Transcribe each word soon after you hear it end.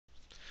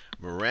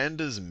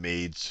Miranda's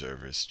maid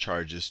service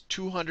charges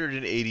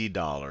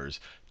 $280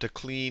 to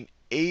clean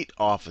 8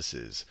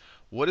 offices.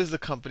 What is the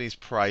company's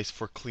price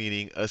for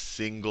cleaning a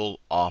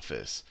single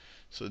office?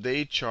 So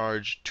they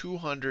charge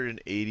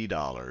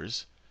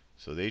 $280.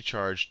 So they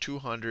charge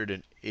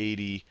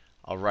 280,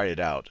 I'll write it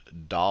out,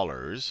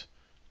 dollars,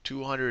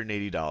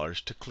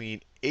 $280 to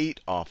clean 8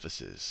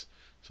 offices.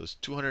 So it's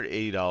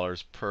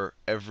 $280 per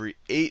every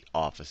 8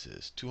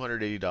 offices.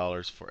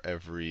 $280 for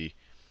every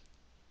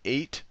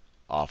 8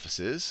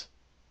 offices.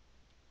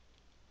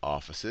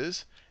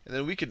 And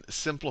then we can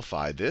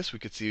simplify this. We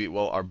could see,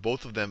 well, are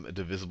both of them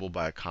divisible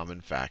by a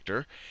common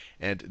factor?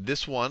 And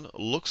this one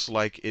looks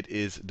like it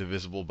is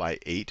divisible by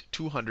 8.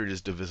 200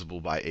 is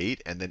divisible by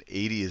 8, and then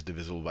 80 is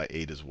divisible by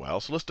 8 as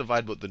well. So let's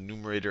divide both the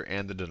numerator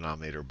and the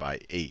denominator by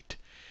 8.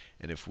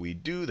 And if we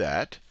do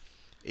that,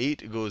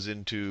 8 goes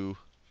into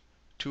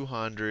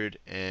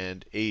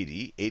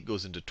 280. 8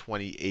 goes into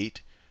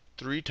 28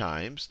 3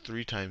 times.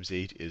 3 times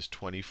 8 is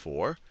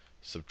 24.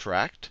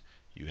 Subtract.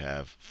 You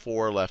have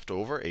 4 left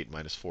over. 8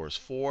 minus 4 is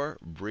 4.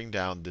 Bring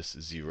down this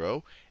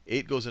 0.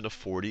 8 goes into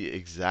 40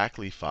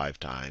 exactly 5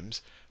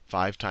 times.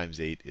 5 times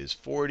 8 is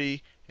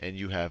 40, and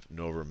you have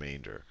no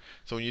remainder.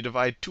 So when you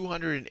divide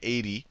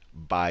 280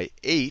 by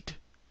 8,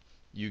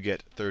 you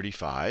get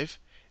 35.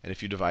 And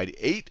if you divide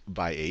 8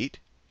 by 8,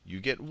 you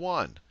get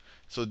 1.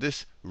 So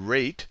this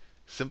rate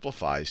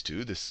simplifies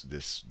to, this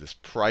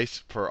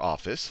price per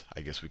office,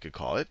 I guess we could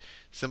call it,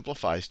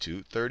 simplifies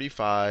to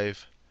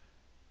 $35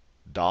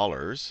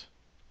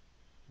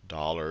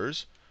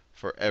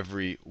 for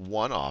every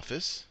 1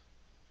 office,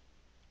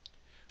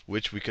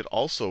 which we could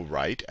also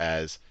write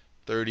as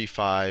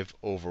 35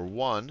 over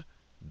 1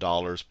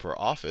 dollars per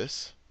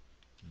office,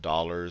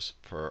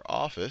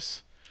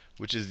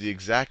 which is the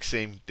exact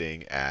same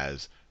thing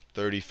as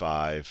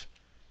 35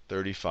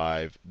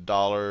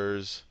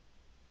 dollars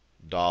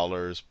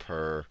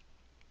per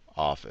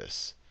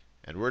office.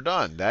 And we're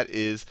done. That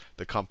is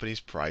the company's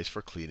price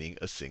for cleaning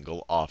a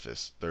single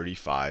office,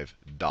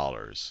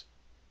 $35.